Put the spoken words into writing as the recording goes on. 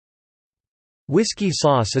Whisky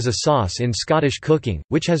sauce is a sauce in Scottish cooking,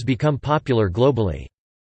 which has become popular globally.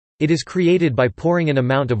 It is created by pouring an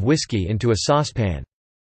amount of whisky into a saucepan.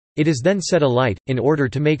 It is then set alight, in order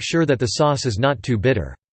to make sure that the sauce is not too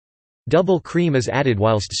bitter. Double cream is added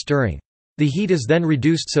whilst stirring. The heat is then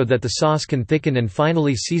reduced so that the sauce can thicken, and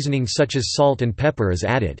finally seasoning such as salt and pepper is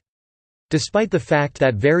added. Despite the fact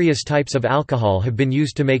that various types of alcohol have been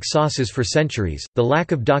used to make sauces for centuries, the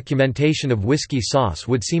lack of documentation of whisky sauce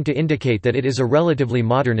would seem to indicate that it is a relatively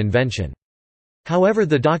modern invention. However,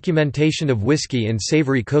 the documentation of whisky in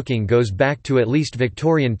savory cooking goes back to at least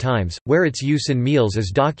Victorian times, where its use in meals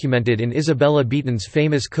is documented in Isabella Beeton's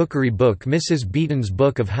famous cookery book Mrs. Beeton's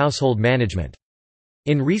Book of Household Management.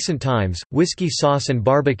 In recent times, whisky sauce and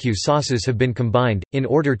barbecue sauces have been combined, in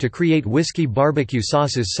order to create whisky barbecue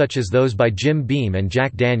sauces such as those by Jim Beam and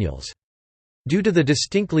Jack Daniels. Due to the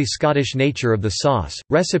distinctly Scottish nature of the sauce,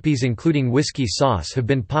 recipes including whisky sauce have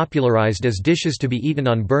been popularised as dishes to be eaten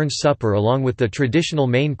on Burns Supper along with the traditional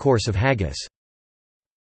main course of haggis.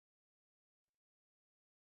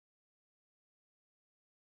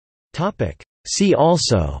 See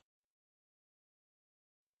also: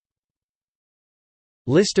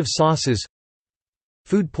 List of sauces,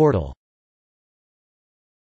 Food portal.